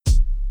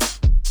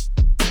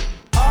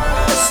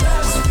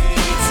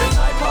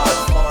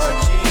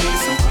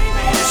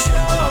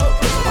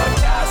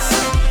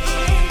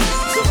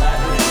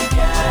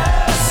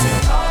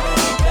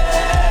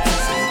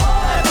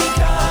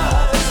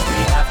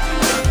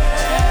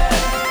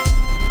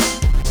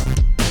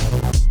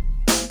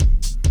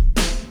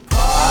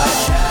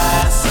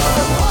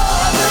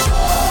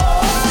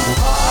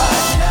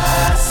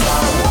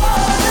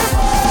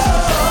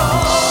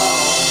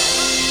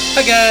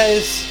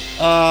guys.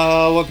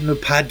 Welcome to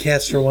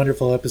Podcast for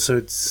Wonderful,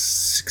 episode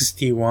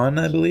 61,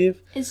 I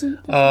believe. Isn't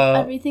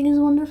everything is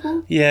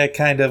wonderful? Yeah,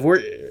 kind of.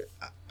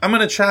 I'm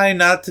gonna try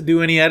not to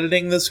do any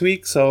editing this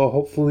week, so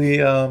hopefully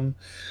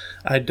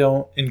I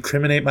don't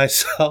incriminate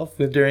myself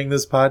during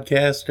this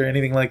podcast or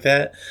anything like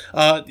that.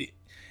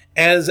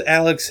 As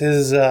Alex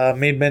has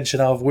made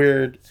mention of,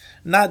 we're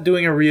not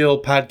doing a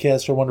real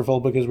Podcast for Wonderful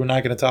because we're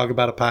not going to talk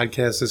about a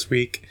podcast this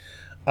week.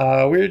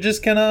 We're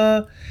just going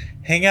to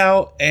hang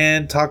out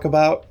and talk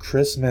about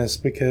Christmas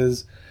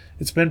because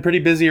it's been pretty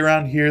busy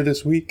around here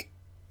this week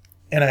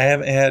and I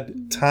haven't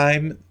had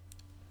time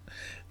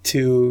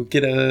to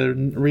get a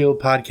real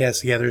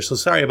podcast together. So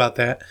sorry about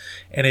that.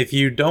 And if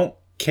you don't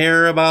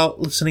care about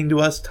listening to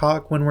us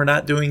talk when we're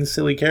not doing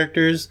silly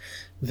characters,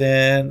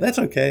 then that's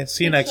okay.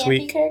 See you next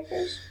week.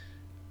 Characters?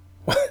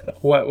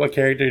 What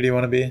character do you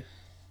want to be?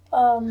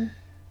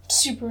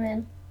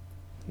 Superman.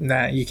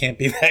 Nah, you can't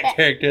be that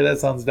character. That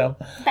sounds dumb.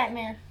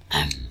 Batman.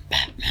 I'm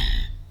Batman.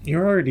 You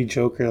were already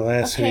Joker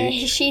last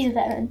week. She's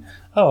Batman.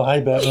 Oh, hi,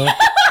 Batman.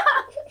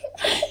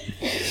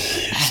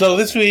 So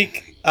this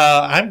week,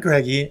 I'm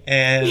Greggy,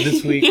 and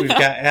this week we've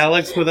got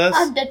Alex with us.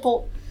 I'm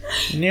Deadpool.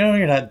 No,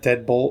 you're not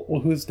Deadbolt.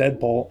 Well, who's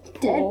Deadbolt?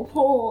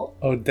 Deadpool.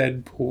 Oh,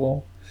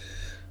 Deadpool.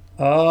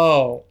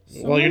 Oh,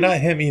 well, you're not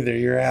him either.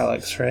 You're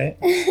Alex, right?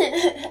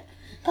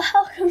 But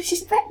how come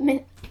she's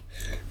Batman?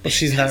 Well,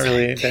 she's not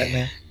really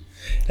Batman.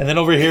 And then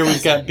over here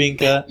we've got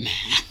Binka.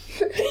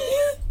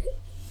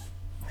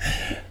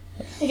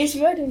 I guess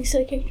we are doing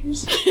silly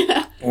characters.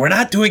 We're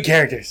not doing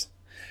characters.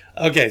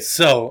 Okay,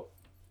 so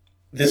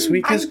this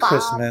week is Bob.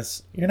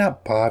 Christmas. You're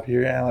not Bob,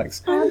 you're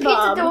Alex. I'm the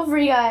pizza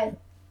delivery guy.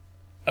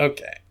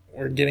 Okay,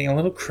 we're getting a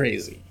little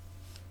crazy.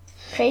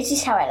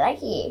 Crazy's how I like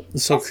it.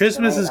 So That's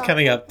Christmas the way is I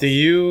coming up. Do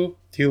you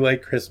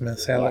like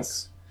Christmas,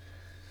 Alex?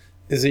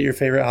 Yes. Is it your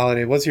favorite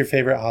holiday? What's your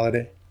favorite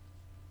holiday?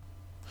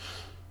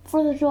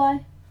 4th of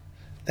July.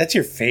 That's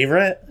your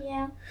favorite?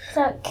 Yeah.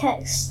 So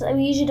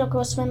we usually don't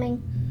go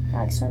swimming.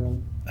 I like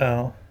swimming.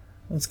 Oh,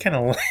 that's kind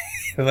of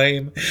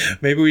lame.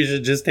 Maybe we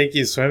should just take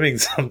you swimming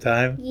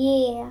sometime.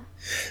 Yeah.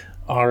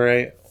 All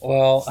right.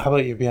 Well, how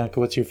about you, Bianca?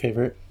 What's your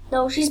favorite?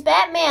 No, she's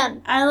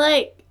Batman. I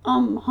like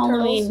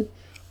Halloween.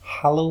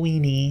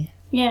 Halloweeny.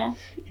 Yeah.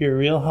 You're a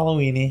real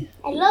Halloweeny.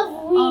 I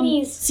love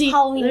weenies.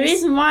 The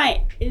reason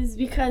why is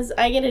because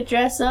I get to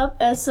dress up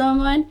as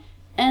someone,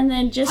 and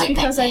then just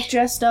because I've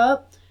dressed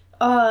up,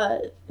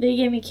 they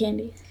give me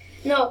candy.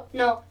 No.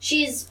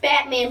 She's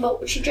Batman,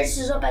 but she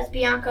dresses up as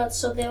Bianca,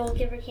 so they will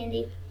give her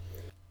candy.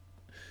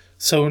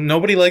 So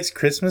nobody likes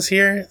Christmas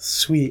here?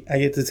 Sweet. I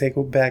get to take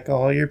back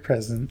all your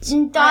presents.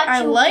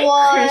 I like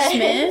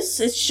Christmas.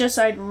 It's just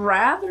I'd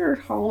rather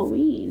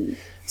Halloween.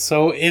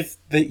 So if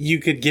you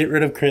could get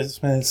rid of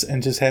Christmas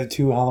and just have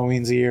 2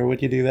 Halloweens a year,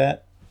 would you do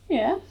that?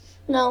 Yeah.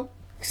 No.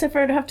 Except for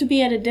it'd have to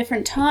be at a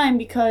different time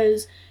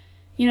because,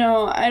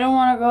 I don't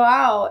want to go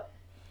out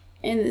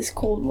in this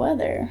cold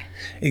weather.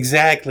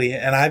 Exactly.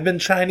 And I've been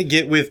trying to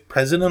get with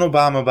President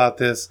Obama about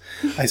this.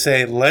 I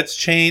say, let's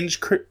change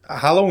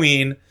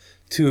Halloween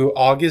to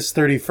August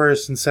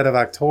 31st instead of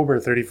October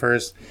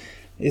 31st.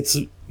 It's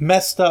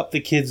messed up. The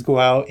kids go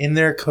out in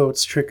their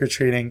coats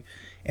trick-or-treating.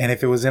 And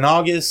if it was in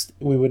August,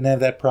 we wouldn't have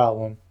that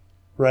problem.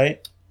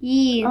 Right?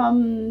 Yeah.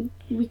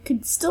 We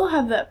could still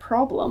have that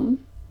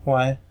problem.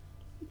 Why?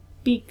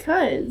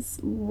 Because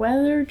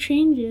weather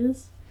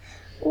changes.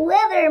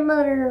 Weather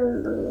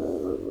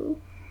mother.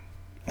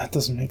 That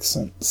doesn't make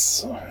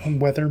sense.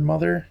 Weather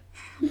mother?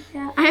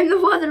 Yeah, I'm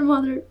the weather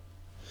mother.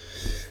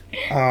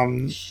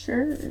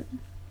 Sure.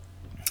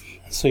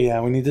 So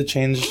yeah, we need to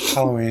change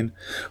Halloween.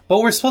 But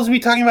we're supposed to be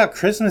talking about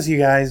Christmas, you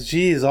guys.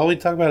 Jeez, all we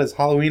talk about is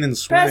Halloween and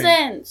swimming.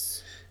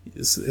 Presents!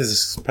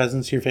 Is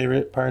presents your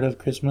favorite part of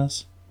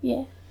Christmas?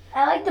 Yeah.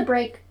 I like the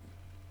break.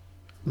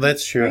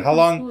 That's true. Break How from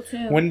long? school,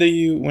 too. When do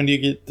you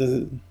get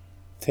to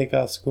take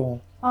off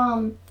school?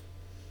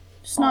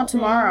 It's not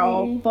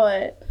tomorrow,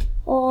 but...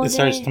 It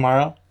starts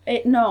tomorrow?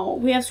 No,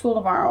 we have school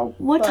tomorrow.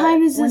 What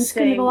time is this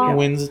going to go out?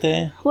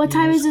 Wednesday? What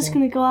time is this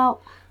going to go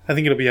out? I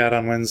think it'll be out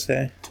on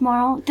Wednesday.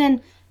 Tomorrow?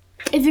 Then,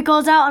 if it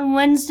goes out on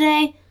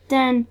Wednesday,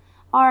 then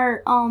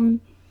our,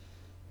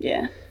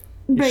 Yeah.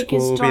 break school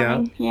is will be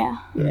starting. out? Yeah.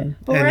 But And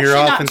we're you're actually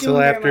off not until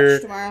doing very after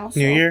much tomorrow, so-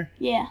 New Year?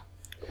 Yeah.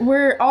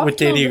 We're off What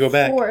day till do you the go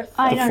back? 4th.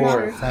 I The don't know.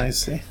 4th, I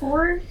see.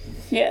 4?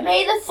 Yeah.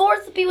 May the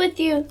 4th be with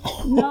you.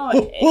 No,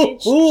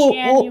 it's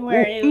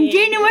January.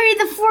 January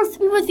the 4th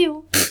be with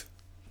you.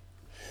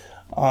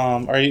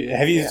 Are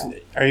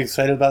you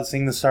excited about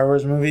seeing the Star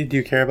Wars movie? Do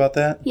you care about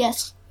that?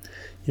 Yes.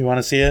 You want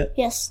to see it?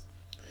 Yes.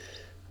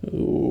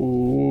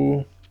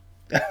 Ooh.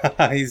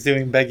 He's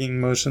doing begging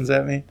motions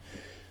at me.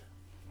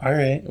 All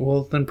right.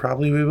 Well, then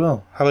probably we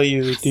will. How about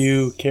you? Do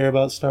you care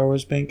about Star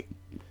Wars, Bink?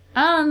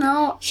 I don't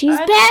know. She's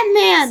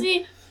Batman.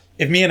 See,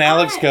 If me and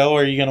Alex go,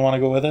 are you going to want to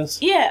go with us?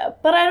 yeah,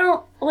 but I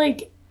don't,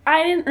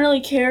 I didn't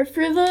really care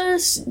for the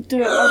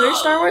other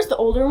Star Wars, the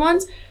older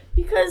ones,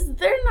 because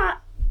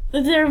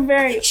they're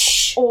very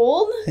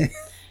old,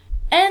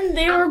 and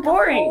they were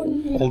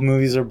boring. Old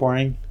movies are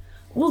boring.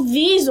 Well,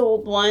 these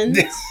old ones.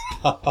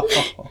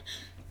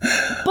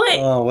 But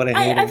Oh, what a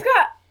hater. I've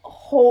got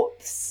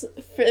hopes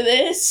for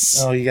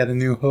this. Oh, you got a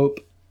new hope.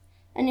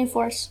 A new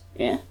force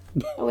Yeah.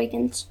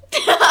 awakens.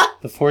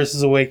 The force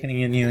is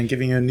awakening in you and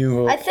giving you a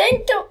new I hope.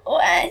 think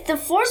the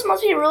force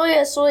must be really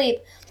asleep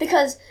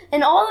because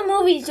in all the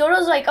movies,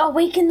 Yoda's like,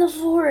 awaken the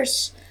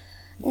force.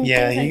 And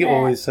Yeah, things like he that.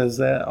 always says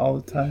that all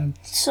the time.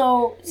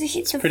 So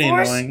the Pretty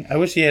force, annoying. I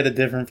wish he had a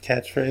different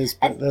catchphrase,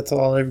 but that's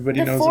all everybody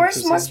the knows.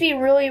 force must be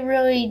really,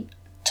 really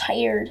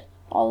tired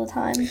all the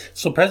time.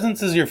 So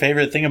presents is your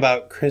favorite thing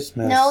about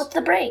Christmas? No, it's the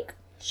break.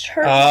 It's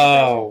her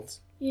Oh. presents.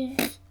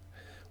 Yeah.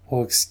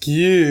 Well,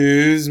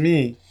 excuse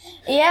me.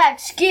 Yeah,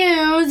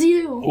 excuse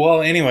you.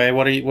 Well, anyway,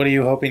 what are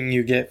you hoping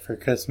you get for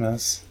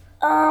Christmas?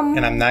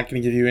 And I'm not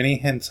going to give you any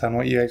hints on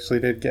what you actually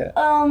did get.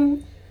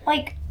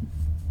 Like,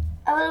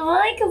 I would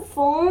like a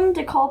phone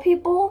to call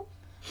people,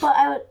 but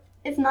I would,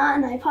 if not,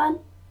 an iPod.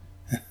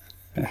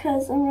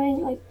 Because I'm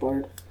really, like,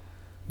 bored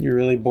You're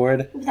really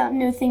bored without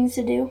new things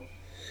to do.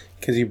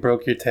 because you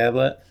broke your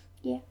tablet?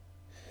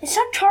 It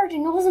stopped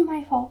charging. It wasn't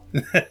my fault.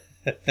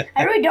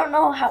 I really don't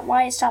know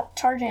why it stopped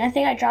charging. I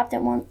think I dropped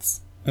it once.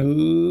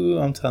 Ooh,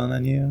 I'm telling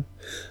on you.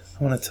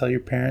 I want to tell your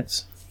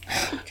parents.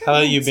 How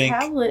about you, Bink?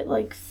 Tablet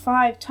like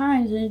 5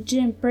 times and it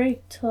didn't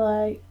break till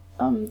I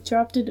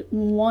dropped it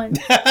once.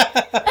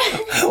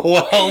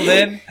 Well,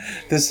 then,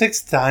 the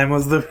 6th time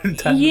was the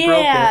time you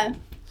broke Yeah, it.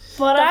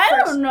 but The I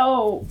first- don't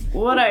know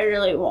what I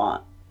really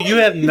want. You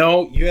have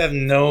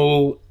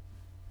no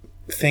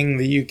thing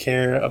that you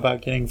care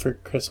about getting for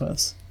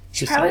Christmas.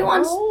 She probably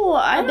wants Oh,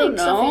 I a don't big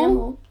stuffed know.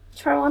 animal.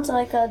 She probably wants,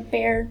 like, a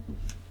bear.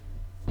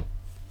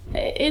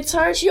 It's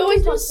hard She to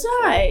always wants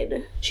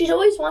decide. She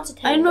always wants a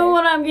teddy I know bear.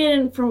 what I'm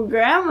getting from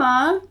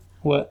Grandma.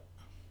 What?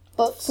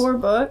 Books. 4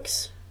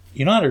 books.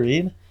 You know how to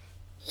read?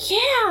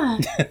 Yeah.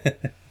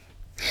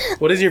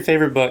 What is your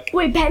favorite book?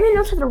 Wait, Batman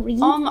knows how to read?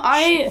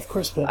 I Of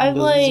course, Batman I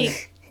does.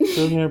 like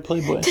Billionaire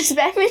Playboy. Does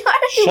Batman know how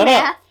to do Shut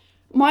up. math?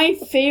 my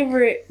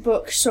favorite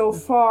book so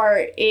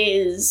far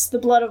is The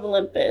Blood of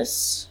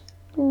Olympus.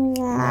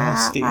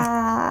 Nasty.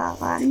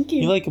 Thank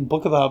You you. like a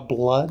book about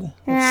blood?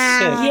 That's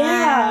sick.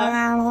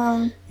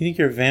 Yeah. You think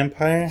you're a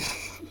vampire?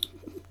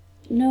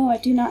 No, I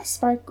do not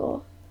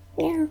sparkle.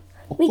 Yeah.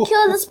 We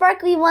kill the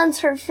sparkly ones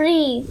for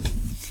free.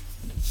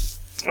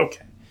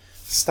 Okay.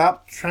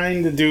 Stop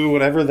trying to do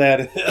whatever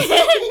that is.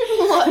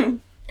 What?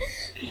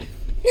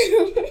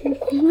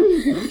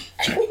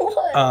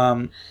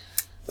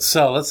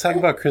 So let's talk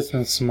about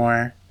Christmas some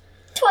more.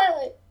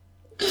 Twilight.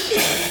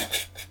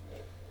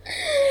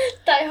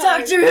 Die Hard.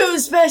 Doctor Who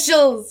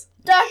specials!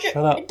 Shut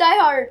up. Die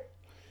Hard.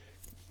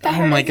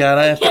 Oh my god,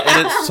 I have to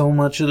edit so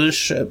much of this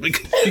shit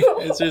because you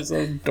guys are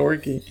so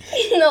dorky.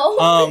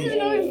 No, this is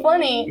really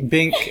funny.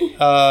 Bink,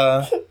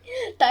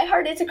 Die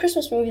Hard is a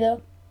Christmas movie,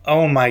 though.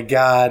 oh my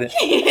god.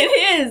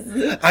 It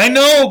is! I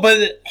know,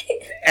 but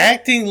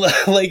acting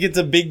like it's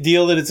a big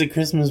deal that it's a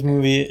Christmas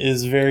movie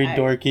is very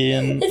dorky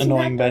and It's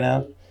annoying not by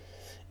now.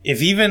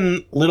 If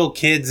even little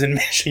kids in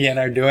Michigan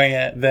are doing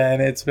it,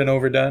 then it's been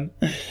overdone.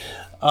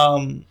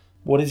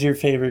 What is your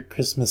favorite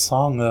Christmas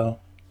song, though?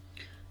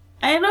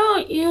 I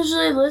don't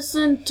usually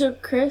listen to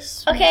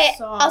Christmas Okay,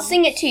 songs. I'll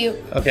sing it to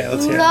you. Okay,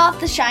 let's hear it. Rudolph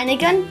the Shiny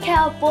Gun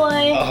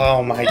Cowboy.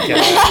 Oh my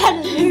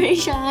god. Very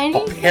shiny.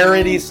 A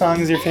parody song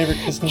is your favorite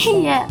Christmas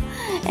song? Yeah.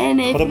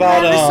 And if What about,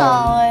 you never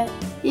saw it,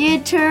 you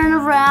turn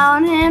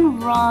around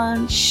and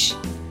run. Shh.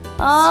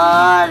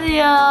 All the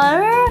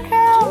other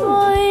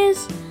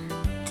cowboys,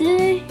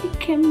 they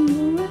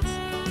can rest.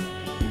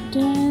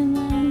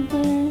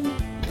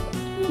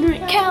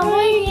 The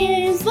cowboy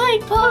games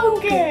like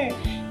poker.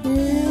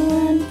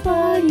 And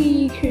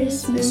party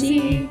Christmas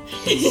Eve.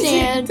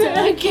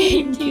 Santa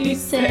came to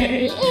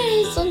say,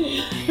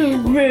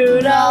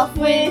 Rudolph,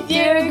 with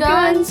your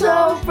gun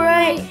so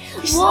bright,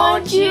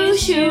 won't you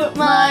shoot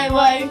my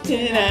wife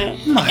tonight?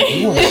 My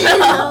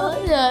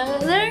lord. The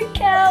other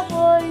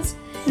cowboys,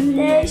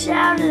 they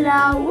shouted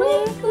out,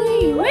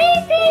 Weekly,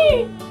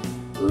 Weekly!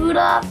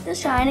 Rudolph the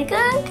Shiny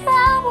Gun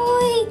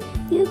Cowboy,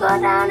 you go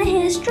down in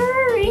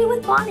history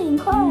with Bonnie and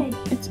Clyde.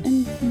 It's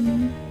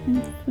infinite.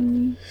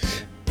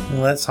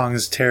 Well, that song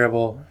is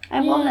terrible. I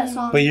love that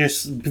song. But your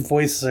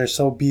voices are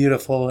so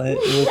beautiful. It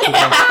lifted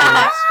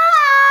my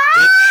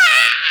spirits.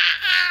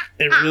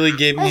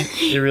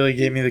 It really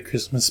gave me the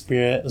Christmas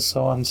spirit,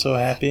 so I'm so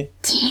happy.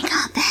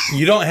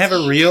 You don't have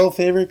a real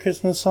favorite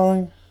Christmas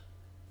song?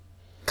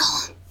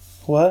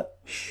 What?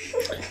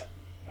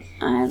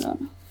 I don't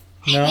know.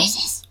 No?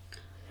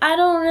 I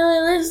don't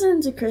really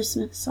listen to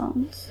Christmas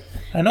songs.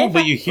 I know, If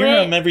but I- you hear wait.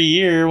 them every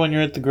year when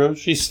you're at the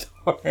grocery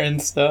store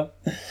and stuff.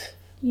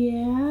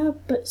 Yeah,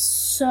 but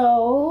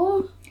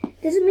so...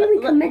 Doesn't mean we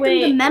commit them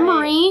to Wait,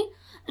 memory.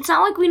 It's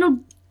not like we know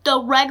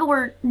the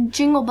regular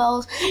jingle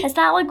bells. It's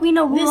not like we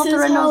know Rudolph This the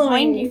is Red-Nosed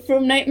Halloween Reindeer.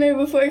 from Nightmare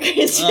Before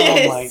Christmas.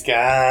 Oh my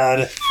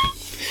god.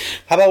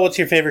 How about what's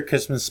your favorite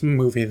Christmas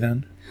movie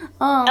then?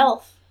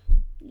 Elf.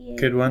 Yeah.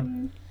 Good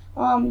one?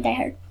 Die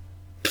Hard.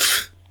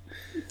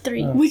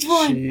 3. Oh, Which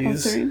one?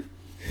 jeez. Oh, 3.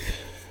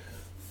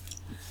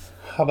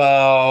 How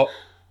about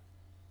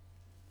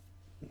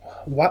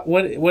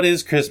what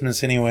is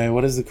Christmas anyway?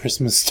 What is the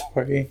Christmas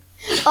story?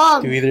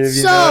 Do either of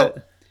you know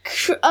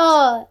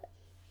it?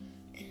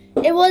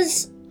 It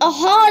was a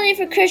holiday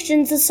for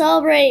Christians to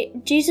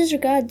celebrate Jesus or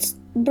God's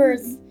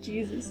birth,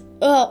 Jesus.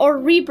 or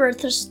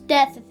rebirth or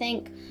death, I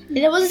think. And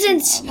it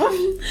wasn't.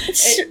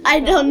 I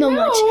don't know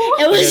much.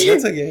 It was. Yeah,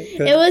 that's okay.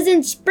 Go It ahead. was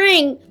in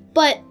spring,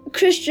 but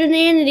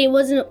Christianity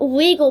wasn't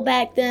legal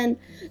back then,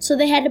 so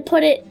they had to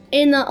put it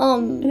in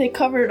the They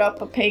covered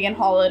up a pagan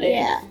holiday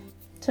Yeah,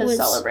 to was-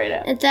 celebrate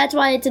it. and that's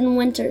why it's in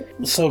winter.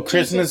 So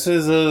Christmas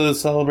is a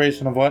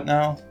celebration of what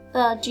now?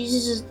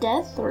 Jesus'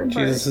 death or birth.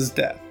 Jesus'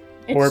 death.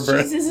 It's or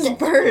birth. Jesus'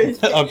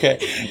 birth.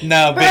 Okay.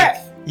 Now, Vic,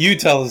 you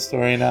tell the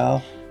story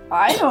now.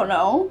 I don't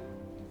know.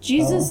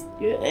 Jesus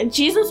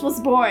was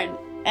born,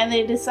 and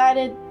they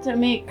decided to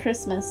make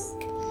Christmas.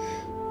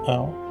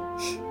 Oh.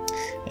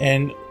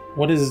 And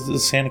what does the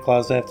Santa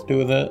Claus have to do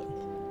with it?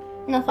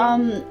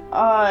 Nothing.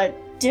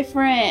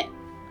 Different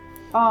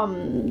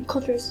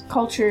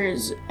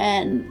Cultures.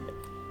 and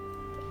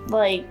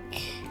like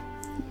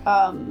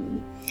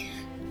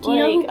Do you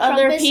know who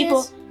other Krampus people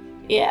is?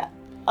 yeah,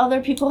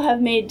 other people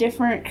have made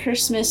different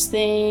Christmas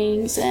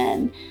things,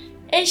 and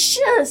it's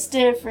just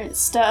different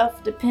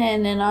stuff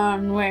depending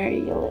on where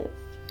you live.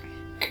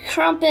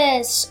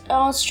 Krampus,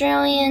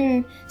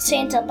 Australian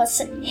Santa, but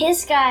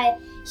his guy,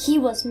 he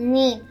was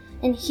mean,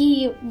 and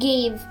he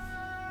gave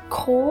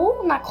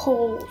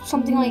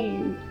something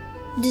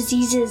like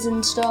diseases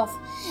and stuff.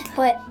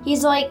 But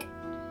he's like,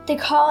 they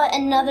call it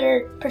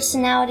another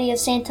personality of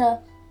Santa.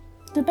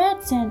 The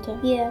bad Santa.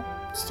 Yeah,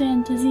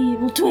 Santa's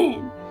evil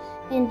twin.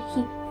 and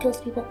he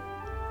kills people.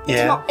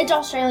 Yeah. It's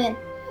Australian.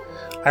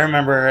 I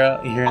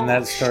remember hearing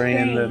that story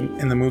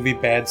in the movie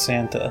Bad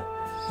Santa.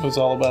 It was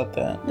all about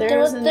that.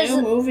 There's There's a new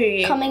a-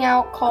 movie Coming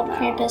out called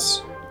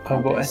Krampus. Oh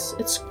boy.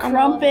 It's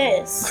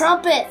Krampus.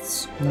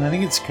 Krampus! I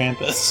think it's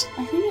Krampus.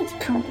 I think it's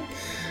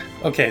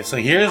Krampus. Okay, so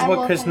here's I what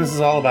love Christmas him.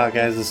 is all about,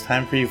 guys. It's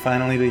time for you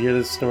finally to hear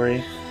this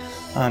story.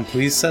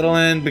 Please settle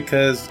in,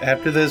 because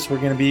after this, we're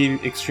going to be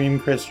extreme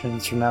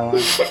Christians from now on.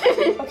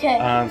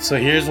 Okay. So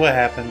here's what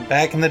happened.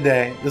 Back in the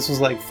day, this was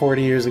like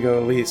 40 years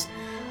ago at least,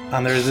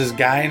 there was this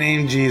guy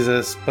named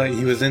Jesus, but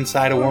he was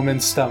inside a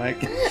woman's stomach.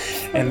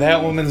 And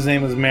that woman's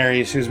name was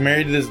Mary. She was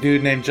married to this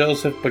dude named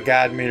Joseph, but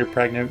God made her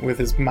pregnant with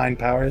his mind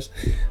powers.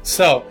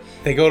 So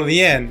they go to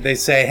the inn. They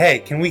say, hey,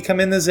 can we come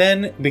in this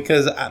inn?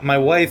 Because my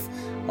wife,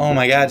 oh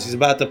my God, she's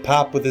about to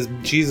pop with this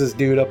Jesus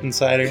dude up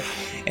inside her.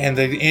 And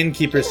the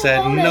innkeeper said,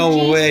 Oh, that no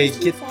Jesus way,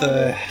 inside get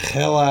the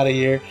hell out of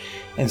here.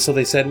 And so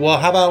they said, well,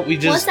 how about we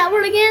What's just... that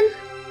word again?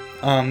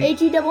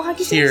 AG double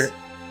hockey sticks? Here,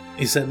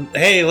 he said,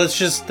 hey, let's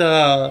just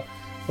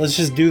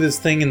do this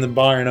thing in the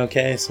barn,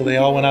 okay? So they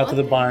all went out to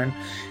the barn.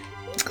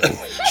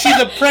 She's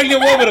a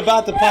pregnant woman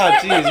about to pop.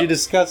 Jeez, you're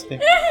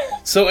disgusting.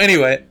 So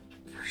anyway,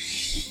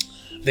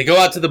 they go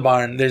out to the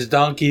barn. There's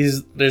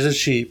donkeys. There's a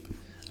sheep.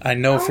 I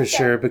know for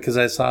sure because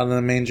I saw it in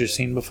the manger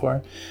scene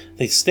before.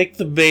 They stick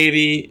the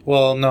baby.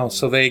 Well, no.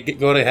 So they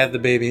go to have the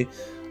baby.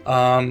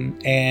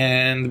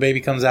 And the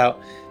baby comes out.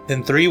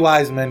 Then 3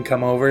 wise men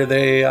come over.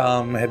 They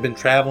have been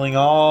traveling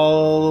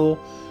all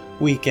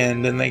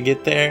weekend, and they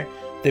get there.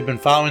 They've been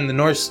following the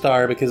North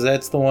Star because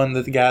that's the one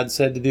that God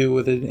said to do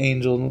with an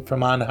angel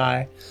from on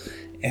high.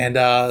 And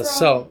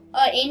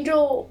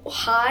Angel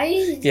high?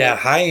 yeah,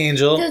 high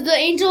angel. Does the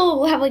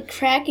angel have like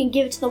crack and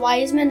give it to the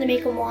wise men to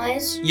make them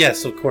wise?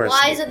 Yes, of course.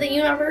 Wise of the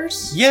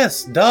universe?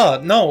 Yes,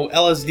 duh. No,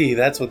 LSD.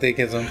 That's what they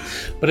give them.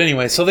 But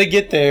anyway, so they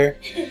get there.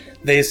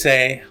 They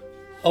say,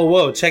 oh,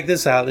 whoa, check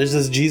this out. There's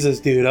this Jesus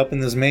dude up in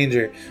this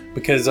manger.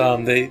 Because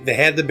they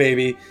had the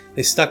baby.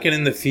 They stuck it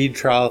in the feed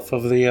trough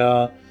of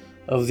the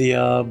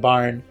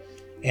barn.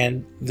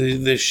 And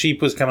the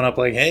sheep was coming up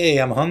like, hey,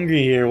 I'm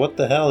hungry here. What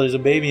the hell? There's a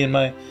baby in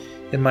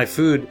my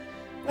food.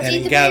 Let's And eat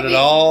he the got baby. it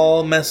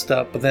all messed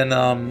up. But then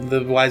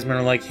the wise men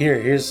were like,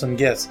 here's some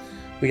gifts.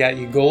 We got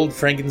you gold,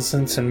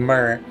 frankincense, and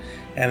myrrh.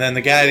 And then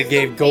the guy that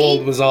gave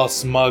gold was all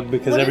smug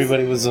because What is-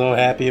 everybody was so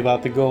happy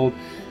about the gold.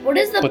 What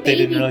is the But they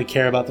baby? didn't really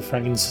care about the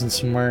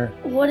frankincense and myrrh.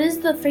 What is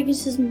the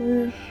frankincense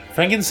myrrh?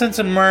 Frankincense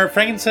and myrrh.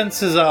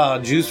 Frankincense is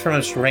juice from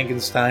a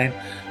Frankenstein.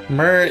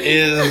 Myrrh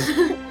is...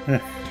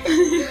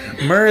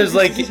 myrrh is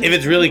like, if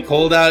it's really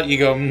cold out, you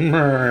go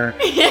myrrh.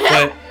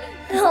 But,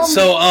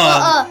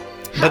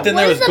 but then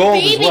there was gold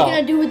as What is the baby well.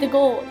 gonna do with the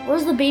gold? What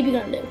is the baby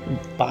gonna do?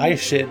 Buy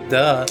shit,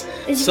 duh.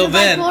 Is he So gonna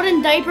then- buy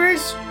golden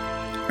diapers?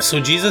 So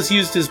Jesus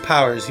used his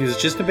powers. He was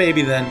just a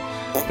baby then,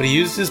 but he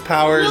used his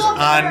powers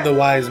on the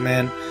wise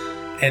men,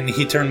 and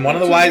he turned one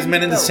of the wise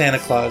men into Santa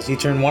Claus. He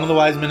turned one of the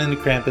wise men into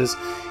Krampus.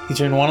 He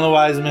turned one of the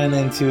wise men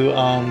into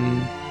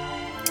 $1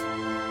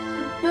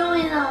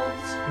 billion.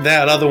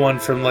 that other one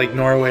from like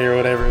Norway or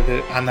whatever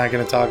that I'm not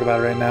going to talk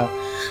about right now.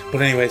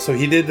 But anyway, so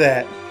he did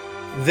that.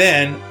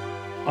 Then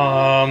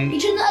You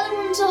turned the other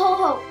one into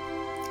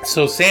Ho-Ho.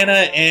 so Santa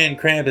and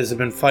Krampus have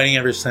been fighting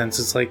ever since.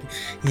 It's like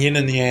yin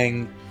and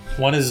yang.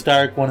 One is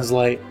dark, one is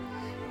light.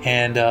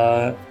 And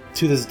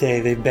to this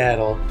day they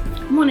battle.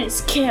 One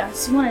is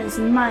chaos, one is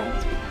mind.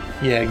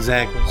 Yeah,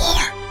 exactly.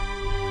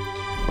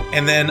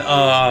 And then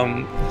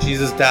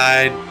Jesus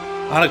died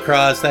on a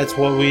cross. That's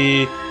what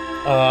we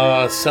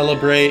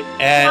celebrate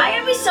Why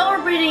at... are we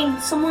celebrating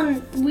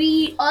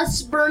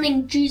us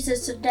burning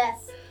Jesus to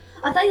death?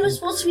 I thought he was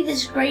supposed to be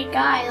this great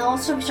guy, and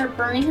also we start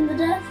burning him to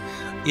death.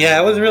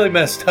 Yeah, it was really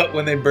messed up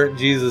when they burnt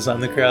Jesus on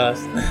the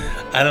cross.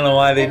 I don't know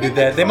why they did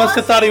that. They must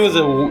have thought he was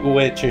a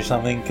witch or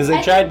something, because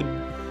they tried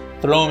to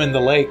throw him in the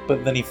lake,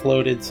 but then he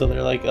floated, so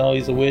they're like, oh,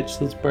 he's a witch,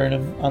 let's burn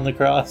him on the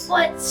cross.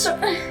 But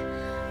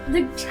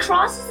the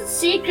cross is a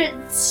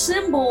sacred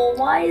symbol.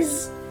 Why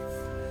is...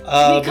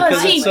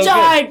 Because he it's so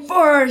died for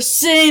our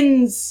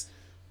sins.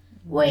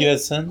 good. You have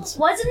sins?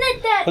 Wasn't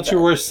it that... What's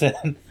your worst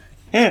sin?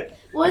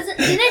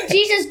 Didn't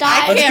Jesus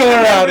die? Let's go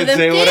around and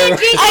say whatever.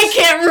 I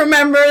can't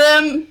remember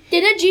them.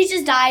 Didn't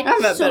Jesus die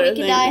I'm a so better we could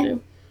thing die? to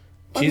do.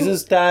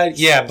 Jesus died?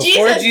 Yeah,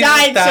 before Jesus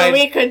died so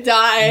we could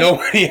die.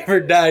 nobody ever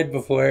died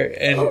before.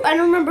 And I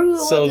don't remember who it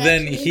was. so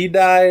then actually. he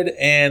died,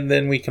 and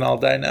then we can all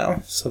die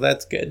now. So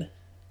that's good.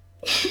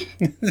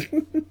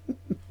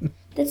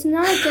 That's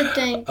not a good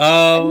thing.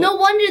 Um, No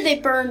wonder they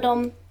burned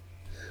him.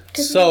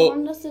 Because So- they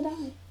wanted us to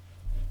die.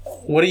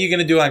 What are you going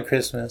to do on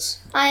Christmas?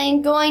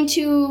 I'm going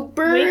to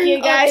burn Wake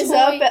you guys a toy.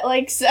 up at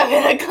like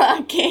 7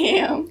 o'clock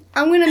a.m.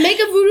 I'm going to make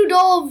a voodoo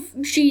doll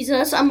of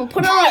Jesus. I'm going to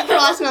put it on a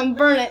cross and I'm going to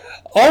burn it.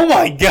 Oh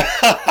my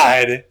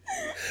god!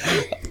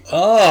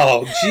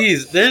 Oh,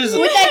 jeez. There's.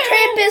 With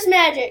that Krampus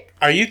magic.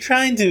 Are you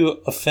trying to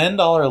offend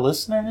all our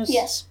listeners?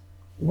 Yes.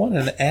 What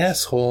an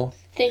asshole.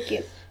 Thank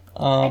you.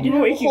 I'm gonna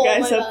wake you hole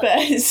in guys my up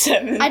butt. at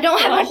 7. I don't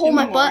have a o'clock hole in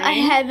my the butt. I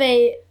morning. have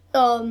a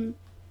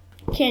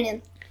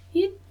canyon.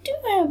 You do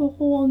have a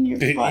hole in your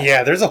butt.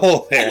 Yeah, there's a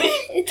hole there.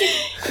 It's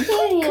a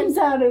What canyon. comes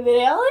out of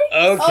it, Ellie?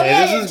 Okay, Oh,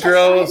 yeah, this is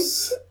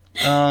gross.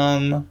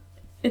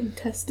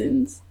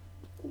 Intestines.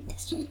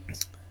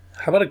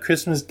 How about a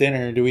Christmas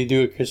dinner? Do we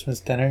do a Christmas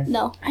dinner?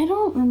 No. I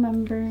don't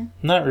remember.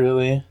 Not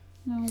really.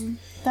 No,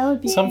 that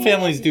would be. Some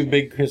families do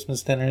big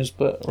Christmas dinners,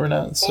 but we're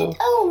not It's so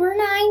over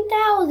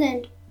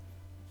 9,000.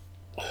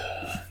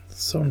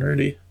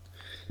 nerdy.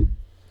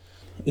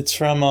 It's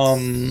from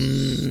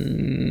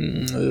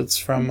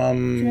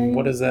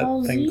what is that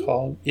Ball thing Z?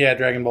 called? Yeah,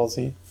 Dragon Ball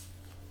Z.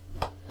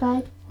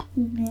 Yeah,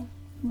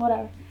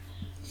 whatever.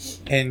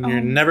 And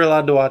you're never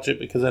allowed to watch it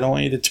because I don't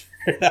want you to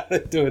turn out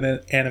into an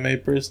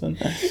anime person.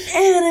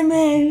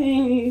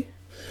 Anime.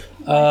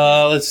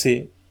 Let's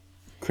see.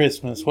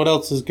 Christmas. What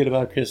else is good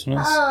about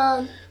Christmas?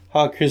 How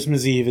about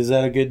Christmas Eve? Is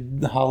that a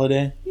good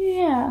holiday?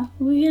 Yeah,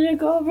 we're gonna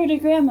go over to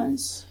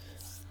Grandma's.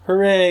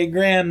 Hooray,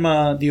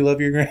 Grandma! Do you love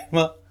your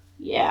grandma?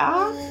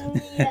 Yeah.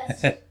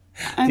 Yes.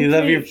 Do you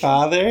love your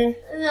father?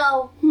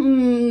 No.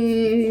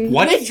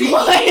 What? Which You're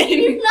one?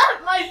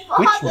 not my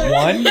father. Which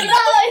one? You're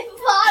not my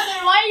father.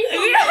 Why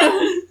are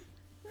you...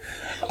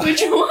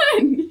 Which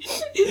one?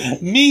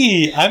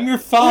 Me! I'm your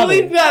Well, father!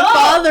 we've got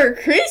Father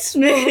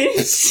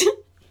Christmas.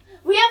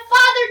 We have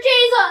Father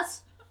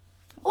Jesus.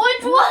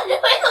 Which one do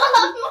we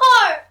love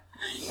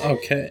more?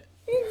 Okay.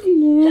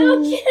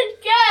 Who can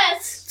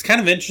guess? It's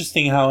kind of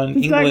interesting how in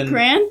We've got England...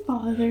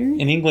 grandfather.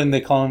 In England,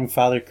 they call him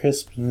Father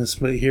Christmas,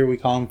 but here we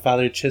call him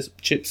Father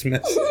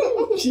Chipsmith.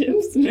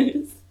 Jim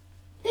Smith.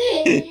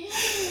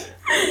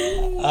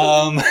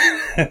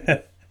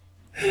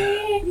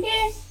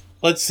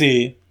 Let's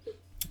see.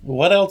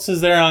 What else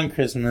is there on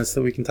Christmas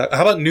that we can talk?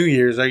 How about New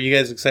Year's? Are you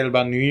guys excited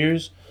about New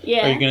Year's?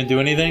 Yeah. Are you going to do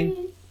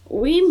anything?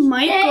 We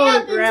might Stay go up to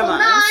until Grandma's.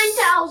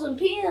 9,000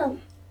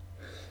 p.m.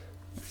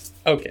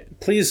 Okay,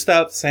 please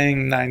stop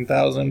saying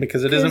 9,000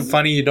 because it isn't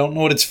funny. You don't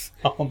know what it's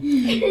from.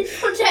 It's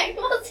Project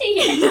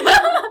Multi.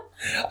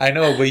 I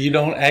know, but you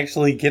don't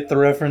actually get the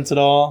reference at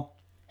all.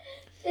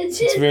 It's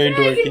very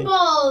Dragon dorky.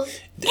 Balls.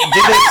 Did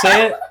they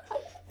say it?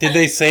 Did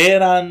they say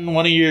it on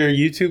one of your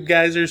YouTube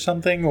guys or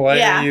something? Why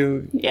Yeah. are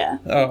you... Yeah.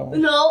 Oh.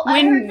 No,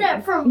 I heard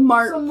that from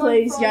Mark someone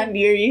plays from...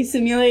 Yandere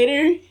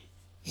Simulator.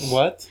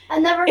 What? I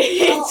never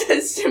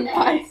It's a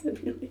senpai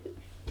simulator.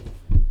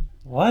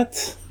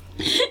 What?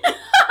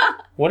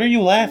 What are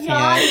you laughing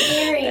at?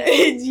 Yandere.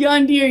 It's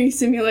Yandere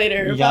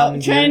Simulator about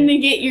Yandere? trying to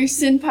get your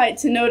senpai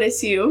to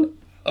notice you.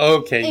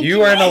 Okay, Thank you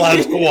you. aren't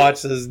allowed to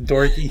watch this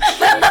dorky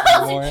shit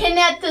anymore.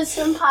 Kidnap the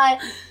senpai.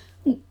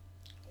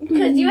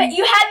 Because you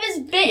have his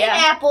bitten Yeah.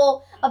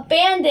 apple, a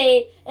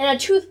band-aid, and a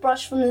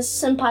toothbrush from this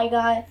senpai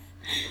guy.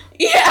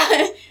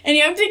 Yeah, and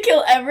you have to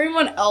kill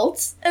everyone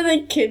else and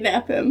then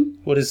kidnap him.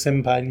 What does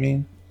senpai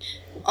mean?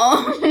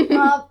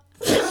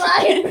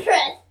 Lion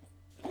crest.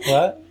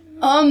 What?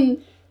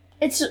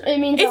 It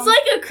means It's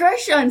like a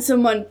crush on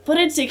someone, but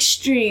it's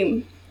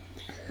extreme.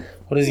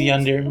 What does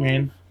yandere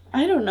mean?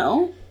 I don't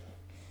know.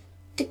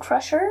 the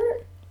crusher.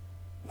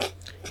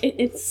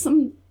 It's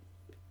some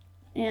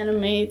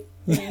anime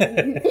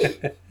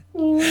thing.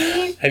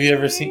 Have you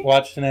ever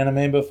watched an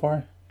anime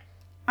before?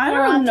 I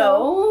don't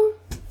know.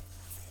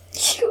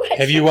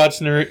 Have you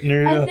watched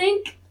Naruto? I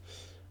think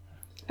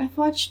I've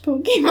watched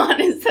Pokemon.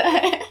 Is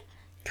that?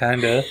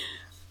 Kinda.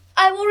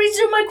 I will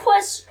resume my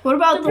quest. What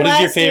about the What is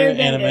last your favorite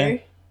Airbender? anime?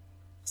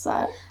 What's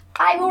that?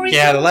 I will resume.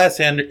 Yeah, The Last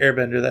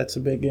Airbender. That's a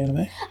big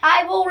anime.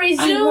 I will I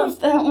resume. love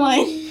that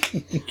one.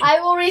 I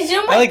will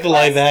resume. My I like the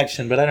quest. live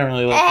action, but I don't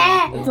really like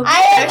Ah. the The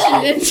I-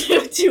 action didn't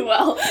do too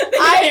well.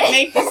 I didn't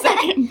make the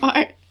second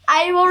part.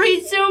 I will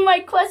resume my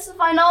quest to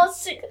find all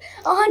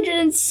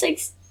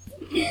 106.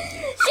 She looked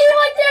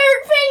at her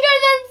finger,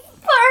 then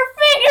put her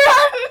finger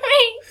on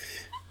me.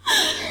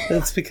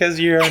 That's because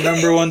you're our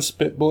number one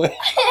spit boy.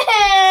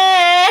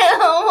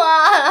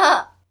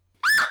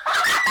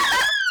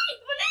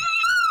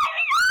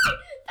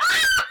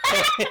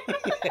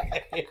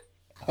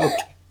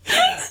 Okay.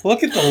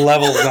 Look at the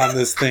levels on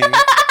this thing.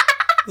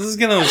 This is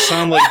gonna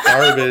sound like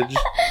garbage.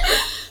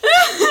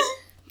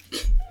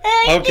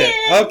 Okay.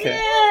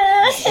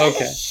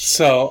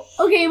 So.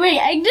 Okay, wait.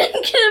 I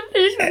didn't get to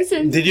finish my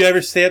sentence. Did you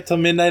ever stay up till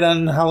midnight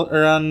on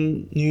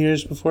New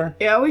Year's before?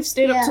 Yeah, we've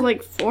stayed up till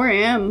like 4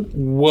 a.m.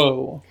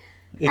 Whoa.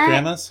 At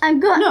Grandma's? I'm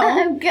good.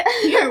 No.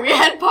 Yeah, we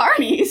had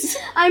parties.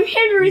 I'm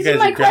here to resume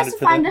my quest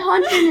to find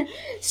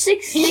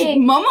 160.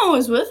 Mama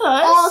was with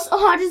us. All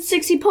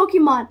 160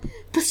 Pokemon.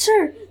 But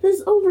sir,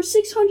 there's over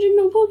 600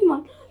 no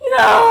Pokemon.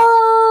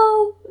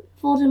 No!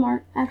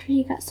 Voldemort after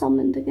he got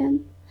summoned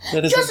again.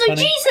 That isn't Just like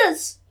funny.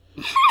 Jesus!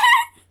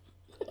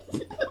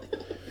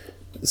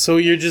 So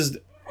you're just...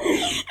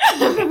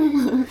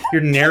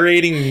 You're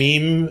narrating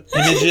meme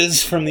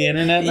images from the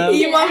internet now?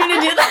 You want me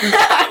to do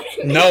that?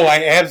 No,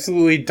 I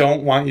absolutely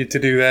don't want you to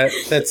do that.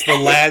 That's the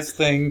last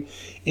thing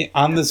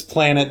on this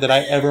planet that I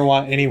ever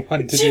want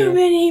anyone to Too do.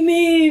 many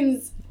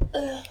memes.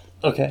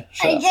 Okay,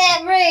 shut I up.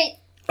 can't breathe.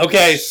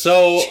 Okay,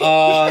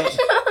 so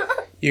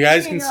you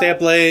guys can stay up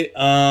late.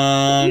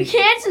 You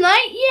can't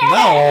tonight? Yeah!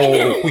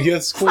 No, we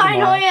have school Final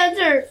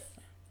tomorrow.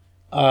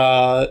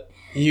 answer.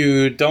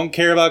 You don't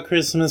care about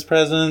Christmas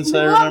presents.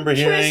 I remember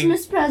hearing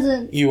Christmas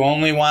presents. you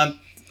only want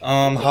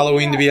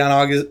Halloween to be on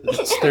August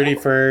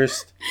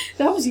 31st.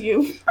 That was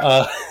you.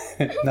 No,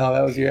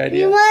 that was your You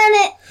idea.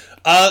 want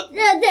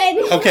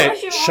it? Okay,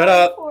 Okay, shut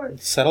up.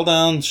 Settle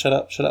down. Shut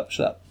up.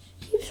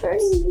 Keep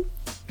hurting me.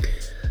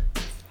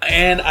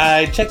 And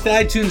I checked the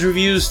iTunes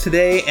reviews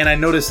today, and I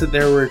noticed that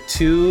there were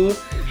 2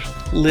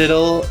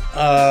 little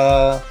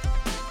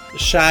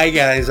shy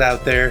guys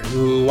out there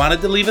who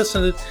wanted to leave us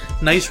a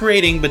nice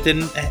rating, but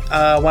didn't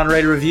want to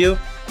write a review.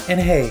 And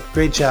hey,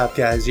 great job,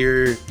 guys.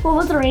 You're What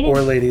was the rating? or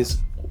ladies,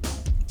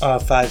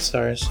 5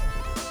 stars.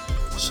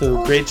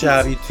 So great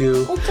job, you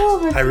two. It's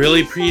over. I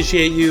really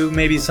appreciate you.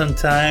 Maybe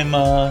sometime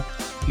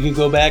you could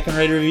go back and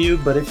write a review,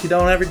 but if you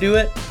don't ever do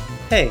it,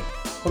 hey,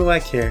 what do I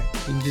care?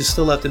 You just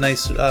still left a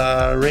nice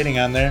rating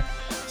on there,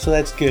 so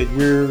that's good.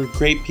 You're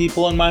great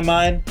people in my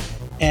mind,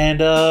 and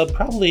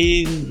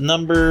probably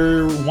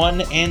number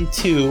 1 and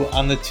 2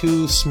 on the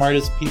 2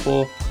 smartest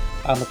people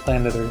on the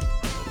planet Earth.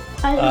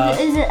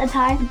 Is it a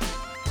tie?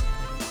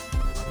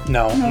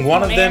 No,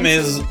 one of them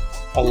is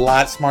a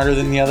lot smarter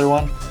than the other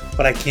one,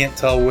 but I can't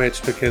tell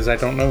which because I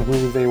don't know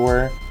who they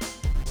were,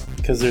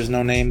 because there's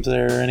no names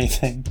there or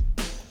anything.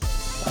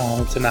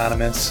 It's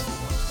anonymous.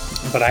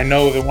 But I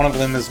know that one of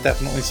them is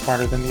definitely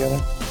smarter than the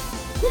other.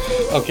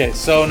 Okay,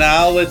 so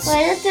now let's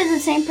This is the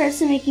same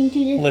person making 2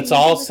 different. let's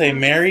all say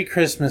Merry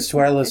Christmas to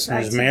our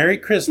listeners. Merry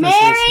Christmas,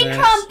 Merry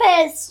listeners.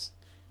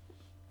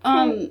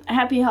 Compass.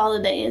 Happy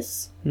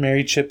holidays.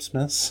 Merry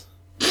Chipsmas.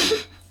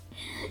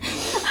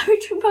 Are we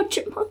talking about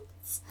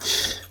chipmunks?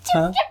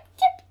 Huh?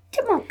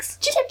 Chipmunks.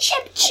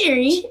 Chip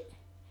cherry.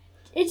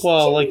 It's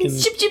Well, like in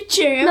Chip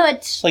cherry. no,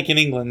 it's like in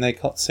England, they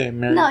say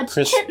Merry no, it's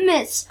Christmas.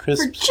 Chipmas for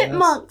Christmas.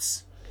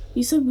 chipmunks.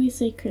 You said we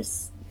say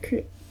Christmas.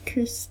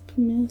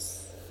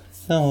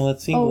 No,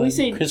 that's England. Oh, we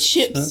say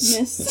Christmas.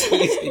 Chipsmas.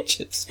 We say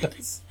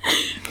Chipsmas.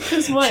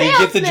 Cause what? So you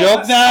get the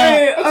joke now?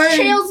 It's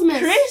Trailsmas.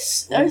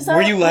 Chris.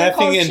 Were you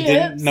laughing and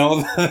didn't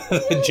know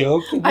the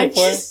joke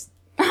before?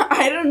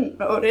 I didn't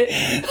know it.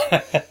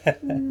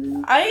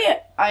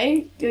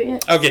 I do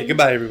it. Okay,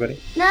 goodbye, everybody.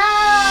 No.